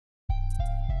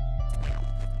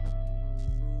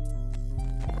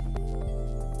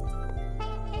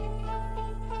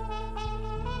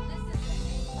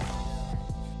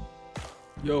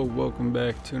Yo, welcome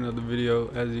back to another video.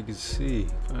 As you can see,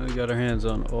 finally got our hands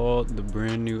on all the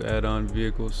brand new add-on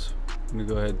vehicles. I'm gonna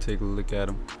go ahead and take a look at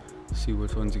them, see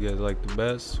which ones you guys like the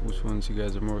best, which ones you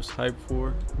guys are most hyped for.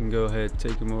 You can go ahead,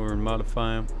 take them over and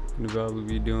modify them. I'm gonna probably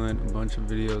be doing a bunch of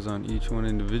videos on each one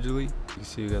individually. You can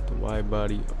see we got the wide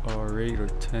body R8 or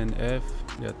 10F.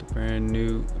 We got the brand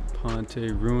new Ponte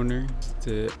Ruiner,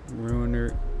 the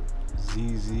Ruiner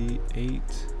ZZ8.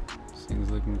 This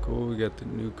thing's looking cool. We got the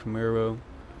new Camaro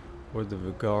or the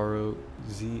Vigero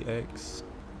ZX.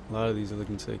 A lot of these are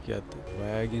looking sick. You got the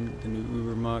wagon, the new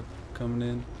Ubermacht coming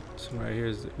in. This one right here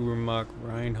is the Ubermacht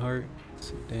Reinhardt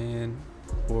sedan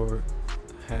or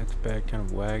hatchback kind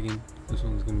of wagon. This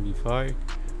one's gonna be fire.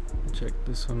 Check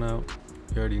this one out.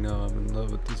 You already know I'm in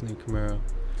love with this new Camaro.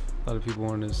 A lot of people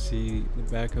want to see the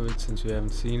back of it since we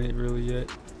haven't seen it really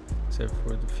yet, except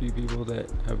for the few people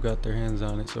that have got their hands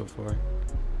on it so far.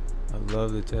 I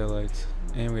love the taillights,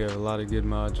 and we have a lot of good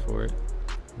mods for it.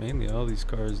 Mainly all these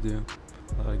cars do.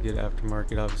 A lot of good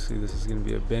aftermarket. Obviously this is going to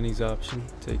be a Benny's option,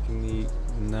 taking the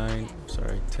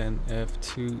 10F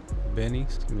to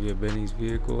Benny's. It's going to be a Benny's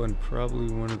vehicle and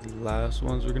probably one of the last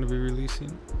ones we're going to be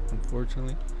releasing,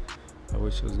 unfortunately. I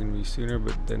wish it was going to be sooner,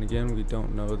 but then again, we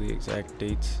don't know the exact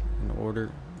dates and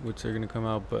order which they're going to come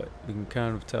out, but we can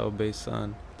kind of tell based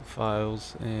on the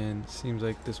files, and it seems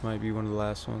like this might be one of the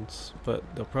last ones, but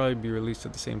they'll probably be released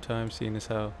at the same time, seeing as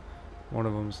how one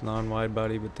of them is non-wide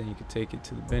body, but then you can take it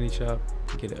to the Benny shop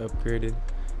and get it upgraded.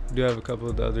 We do have a couple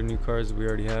of the other new cars that we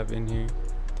already have in here.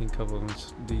 I think a couple of them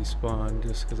despawned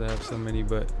just because I have so many,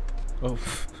 but oh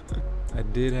I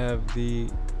did have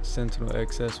the Sentinel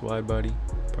XS wide body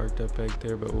parked up back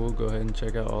there, but we'll go ahead and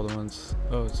check out all the ones.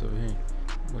 Oh, it's over here.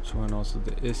 Which one? Also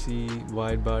the Issy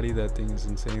wide body. That thing is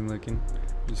insane looking.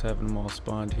 Just having them all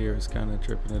spawned here is kind of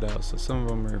tripping it out. So some of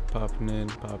them are popping in,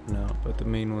 popping out, but the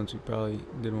main ones we probably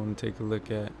did want to take a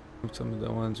look at. Some of the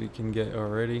ones we can get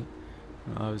already.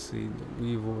 And obviously the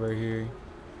Weevil right here.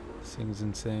 This thing's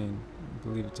insane. I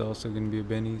believe it's also going to be a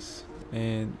Benny's,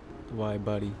 and the wide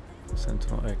body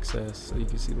Sentinel XS. So you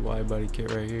can see the wide body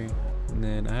kit right here. And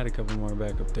then I had a couple more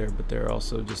back up there, but they're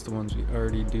also just the ones we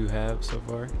already do have so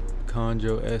far.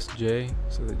 Conjo SJ,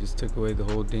 so they just took away the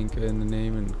whole Dinka in the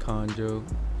name, and Conjo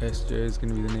SJ is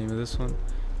going to be the name of this one.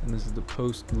 And this is the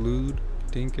post-lude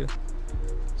Dinka.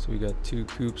 So we got two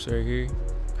coupes right here.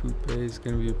 Coupe is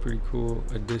going to be a pretty cool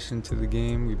addition to the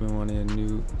game. We've been wanting a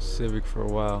new Civic for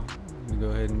a while. I'm going to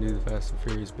go ahead and do the Fast and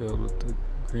Furious build with the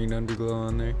green underglow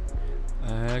on there.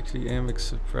 I actually am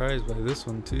surprised by this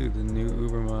one too, the new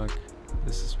Ubermacht.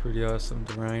 This is pretty awesome,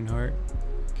 the Reinhardt.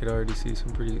 You could already see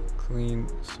some pretty clean,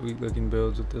 sweet looking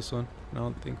builds with this one. I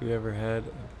don't think we ever had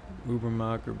a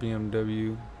Ubermacht or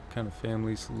BMW kind of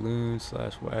family saloon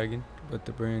 / wagon, but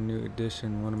the brand new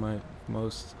edition, one of my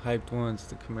most hyped ones,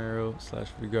 the Camaro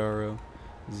 / Vigero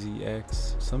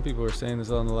ZX. Some people are saying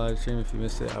this on the live stream. If you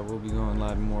missed it, I will be going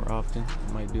live more often.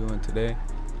 I might do one today.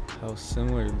 How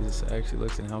similar this actually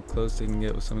looks and how close they can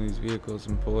get with some of these vehicles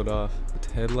and pull it off.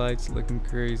 The headlights looking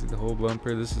crazy, the whole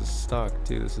bumper. This is stock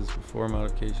too, this is before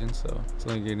modification, so it's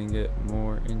only going to get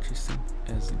more interesting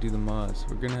as they do the mods.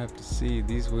 We're gonna have to see.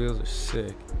 These wheels are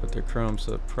sick, but they're chrome,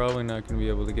 so probably not going to be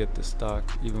able to get the stock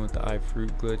even with the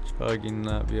iFruit glitch. Probably gonna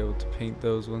not be able to paint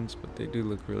those ones, but they do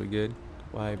look really good.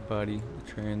 Wide body,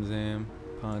 the Trans Am,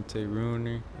 Ponte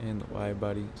Ruiner, and the wide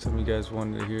body. Some of you guys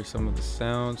wanted to hear some of the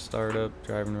sounds, start up,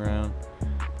 driving around,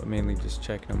 but mainly just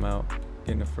checking them out,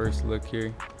 getting a first look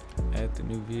here at the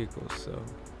new vehicles. So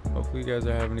hopefully you guys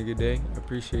are having a good day. I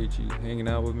appreciate you hanging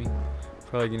out with me.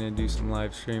 Probably gonna do some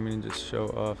live streaming and just show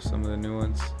off some of the new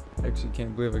ones. Actually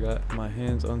can't believe I got my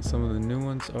hands on some of the new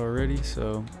ones already,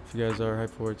 so if you guys are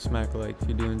hyped for it, smack a like. If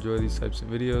you do enjoy these types of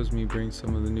videos, me bring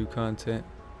some of the new content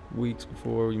weeks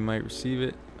before you might receive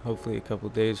it. Hopefully a couple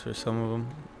days for some of them,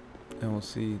 and we'll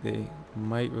see. They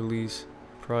might release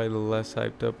probably the less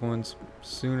hyped up ones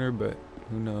sooner, but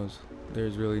who knows.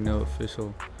 There's really no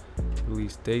official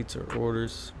release dates or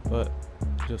orders, but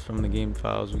just from the game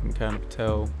files we can kind of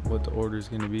tell what the order is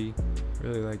going to be.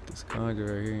 Really like this Conjo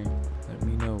right here. Let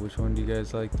me know which one do you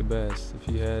guys like the best.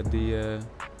 If you had the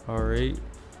R8,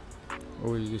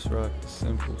 or you just rock the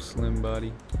simple slim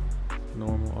body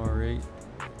normal R8.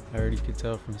 I already could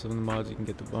tell from some of the mods you can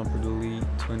get the bumper delete,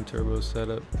 twin turbo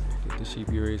setup, get the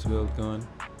sheepy race build going.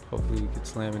 Hopefully we could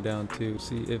slam it down too.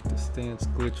 See if the stance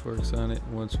glitch works on it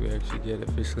once we actually get it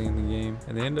officially in the game.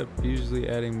 And they end up usually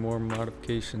adding more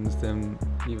modifications than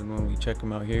even when we check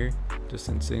them out here, just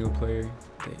in single player.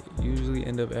 They usually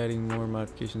end up adding more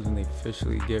modifications when they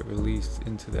officially get released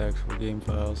into the actual game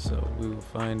files. So we will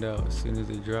find out as soon as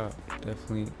they drop.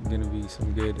 Definitely gonna be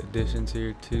some good additions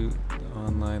here to the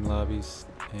online lobbies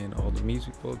and all the meets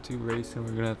we pulled to racing.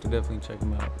 We're gonna have to definitely check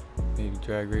them out, maybe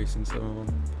drag racing some of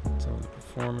them, some of the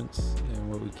performance, and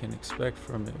what we can expect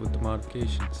from it with the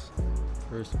modifications.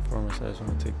 First and foremost, I just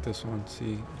want to take this one,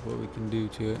 see what we can do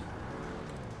to it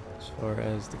as far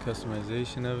as the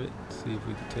customization of it. See if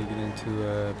we can take it into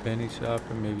a Benny shop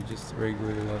or maybe just the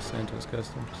regular Los Santos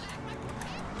customs.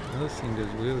 This thing does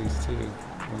wheelies too.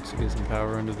 Once you get some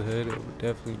power under the hood, it would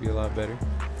definitely be a lot better.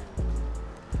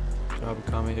 Drop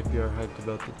a comment if you are hyped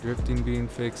about the drifting being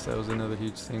fixed. That was another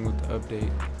huge thing with the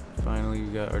update. Finally, we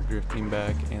got our drifting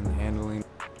back and the handling.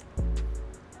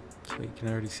 So you can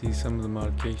already see some of the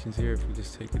modifications here if we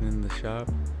just take it in the shop.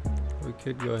 We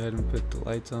could go ahead and put the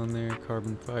lights on there,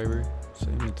 carbon fiber.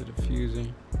 Same with the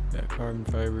diffuser. Got carbon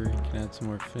fiber, you can add some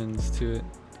more fins to it.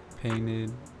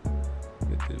 Painted,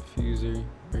 get the diffuser,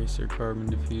 racer carbon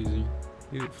diffuser.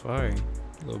 Leave it fire.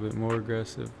 A little bit more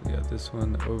aggressive. We got this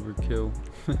one, the overkill.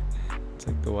 It's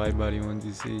like the wide body ones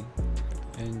you see.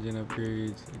 Engine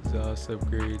upgrades, exhaust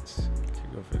upgrades.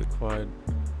 Could go for the quad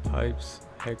pipes,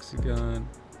 hexagon.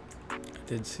 I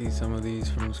did see some of these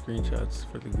from the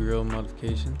screenshots for the grill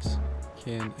modifications.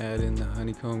 Can add in the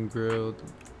honeycomb grill,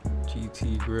 the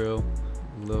GT grill,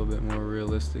 a little bit more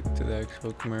realistic to the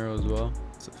actual Camaro as well.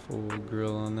 It's a full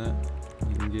grill on that.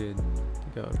 Looking good.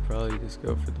 I think I would probably just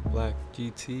go for the black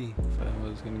GT if I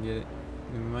was gonna get it.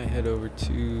 We might head over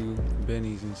to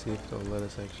Benny's and see if they'll let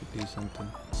us actually do something.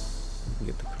 We can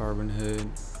get the carbon hood,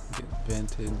 get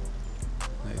vented,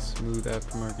 nice smooth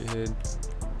aftermarket hood,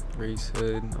 race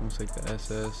hood, almost like the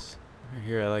SS. Right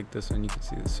here I like this one, you can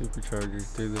see the supercharger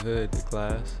through the hood, the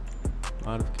glass.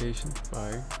 Modification,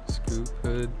 fire, scoop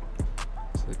hood,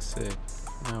 this looks sick.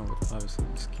 Now we'll obviously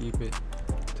just keep it.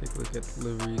 Take a look at the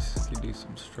liveries, you can do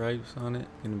some stripes on it.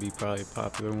 Gonna be probably a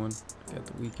popular one. Got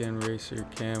the Weekend Racer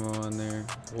camo on there,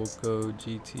 Volco,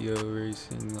 GTO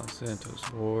Racing, Los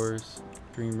Santos Wars,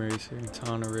 Dream Racer,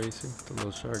 Tana Racer, the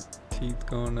little shark teeth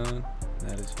going on.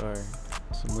 That is fire.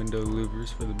 Some window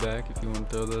louvers for the back if you want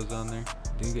to throw those on there.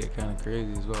 They get kind of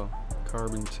crazy as well.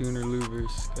 Carbon tuner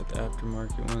louvers, got the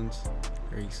aftermarket ones,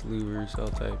 race louvers, all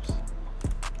types.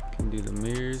 Can do the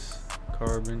mirrors,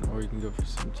 carbon, or you can go for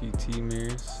some GT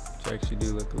mirrors, which actually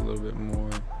do look a little bit more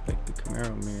like the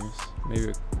Camaro mirrors.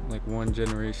 Maybe like one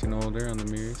generation older on the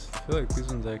mirrors. I feel like these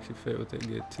ones actually fit with it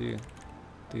good too.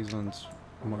 These ones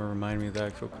more remind me of the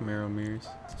actual Camaro mirrors.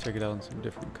 Let's check it out in some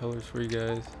different colors for you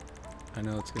guys. I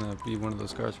know it's gonna be one of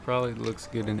those cars probably looks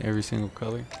good in every single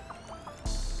color,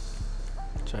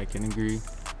 which I can agree.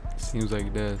 Seems like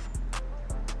it does.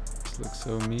 This looks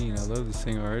so mean. I love this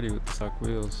thing already with the stock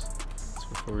wheels. That's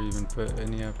before we even put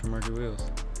any aftermarket wheels.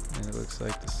 And it looks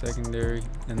like the secondary.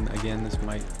 And again, this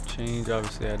might change.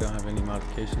 Obviously, I don't have any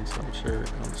modifications, so I'm sure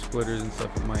on the splitters and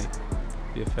stuff it might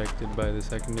be affected by the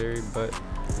secondary. But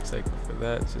looks like for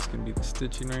that, it's just gonna be the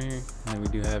stitching right here. And then we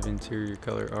do have interior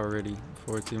color already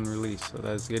before it's even released, so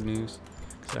that's good news.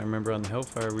 Because I remember on the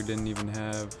Hellfire, we didn't even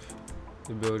have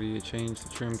the ability to change the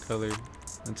trim color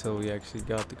until we actually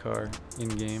got the car in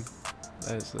game.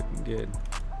 That is looking good.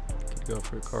 Could go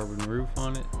for a carbon roof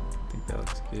on it. I think that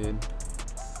looks good.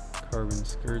 Carbon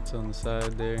skirts on the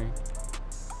side there.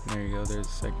 There you go, there's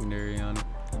a secondary on it.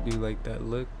 I do like that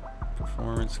look.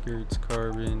 Performance skirts,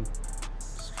 carbon,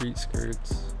 street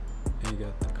skirts, and you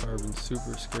got the carbon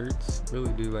super skirts.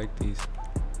 Really do like these.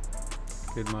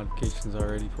 Good modifications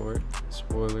already for it.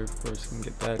 Spoiler, of course, you can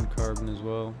get that in carbon as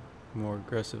well. More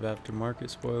aggressive aftermarket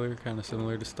spoiler, kind of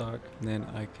similar to stock. And then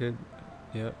I could,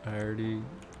 yep, I already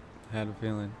had a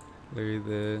feeling. Larry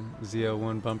the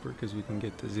ZL1 bumper, because we can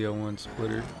get the ZL1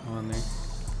 splitter on there.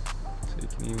 So you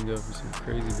can even go for some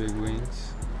crazy big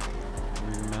wings.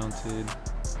 Rear mounted,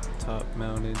 top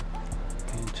mounted,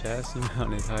 and chassis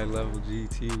mounted high level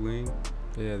GT wing.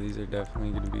 But yeah, these are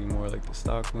definitely going to be more like the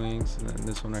stock wings. And then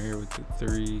this one right here with the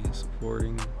 3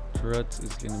 supporting struts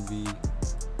is going to be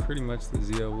pretty much the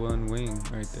ZL1 wing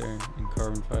right there in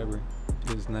carbon fiber.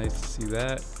 It is nice to see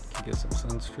that. You can get some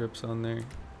sun strips on there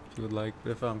if you would like.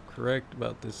 But if I'm correct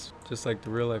about this, just like the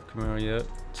real life Camaro, yeah,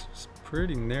 it's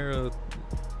pretty narrow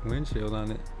windshield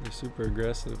on it. They're super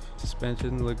aggressive.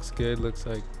 Suspension looks good. Looks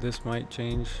like this might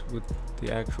change with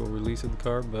the actual release of the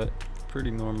car, but pretty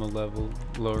normal level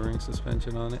lowering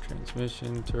suspension on it.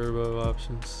 Transmission, turbo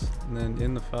options, and then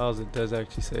in the files it does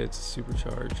actually say it's a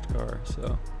supercharged car,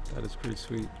 so that is pretty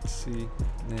sweet to see.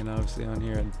 And then obviously on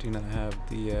here I do not have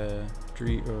the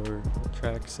street or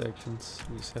track sections.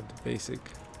 We just have the basic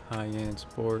high-end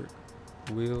sport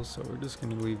wheels, so we're just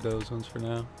going to leave those ones for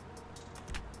now.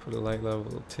 Put a light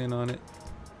level 10 on it.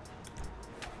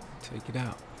 Take it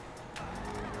out.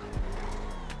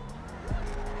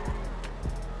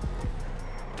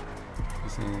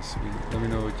 This thing is sweet. Let me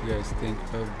know what you guys think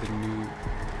of the new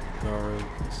Vigero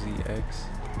ZX,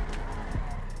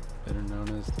 better known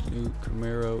as the new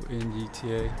Camaro in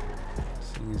GTA.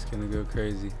 This thing is gonna go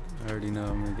crazy. I already know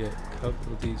I'm gonna get a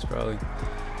couple of these probably.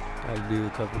 I'll do a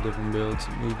couple different builds,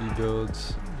 movie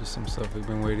builds, just some stuff we've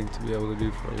been waiting to be able to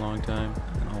do for a long time,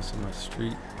 and also my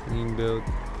street clean build.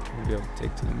 We'll be able to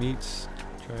take to the meets,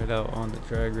 try it out on the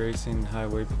drag racing,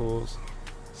 highway pulls,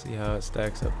 see how it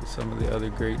stacks up with some of the other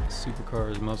great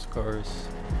supercars, muscle cars,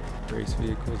 race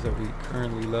vehicles that we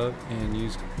currently love and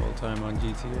use all the time on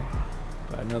GTA.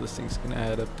 But I know this thing's gonna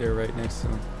add up there right next to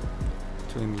them.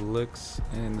 Between the looks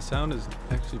and the sound is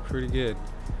actually pretty good.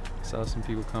 I saw some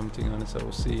people commenting on it, so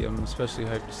we'll see. I'm especially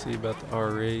hyped to see about the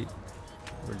R8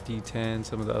 or D10,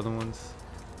 some of the other ones.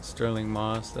 Sterling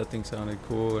Moss, that thing sounded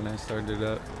cool when I started it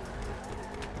up.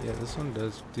 Yeah, this one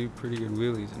does do pretty good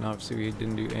wheelies, and obviously we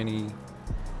didn't do any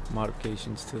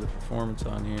modifications to the performance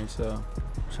on here, so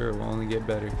I'm sure it will only get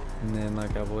better. And then,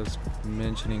 like I was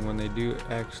mentioning, when they do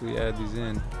actually add these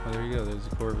in, oh, there you go, there's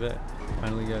a Corvette.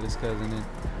 Finally got his cousin in.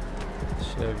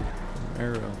 Chevy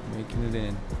Camaro making it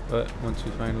in. But once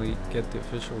we finally get the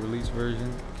official release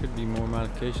version, could be more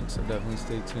modifications, so definitely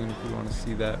stay tuned if you want to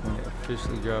see that when it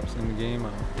officially drops in the game.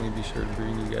 I'll definitely be sure to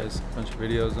bring you guys a bunch of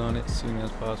videos on it as soon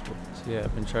as possible. So yeah,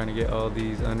 I've been trying to get all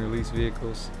these unreleased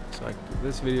vehicles so I can do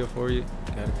this video for you.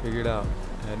 Gotta figure it out.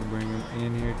 I had to bring them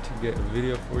in here to get a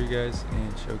video for you guys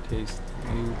and showcase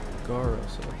the new Vigero.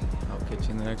 So I'll catch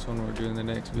you in the next one. We're doing the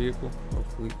next vehicle.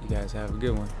 Hopefully you guys have a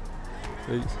good one.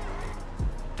 Peace.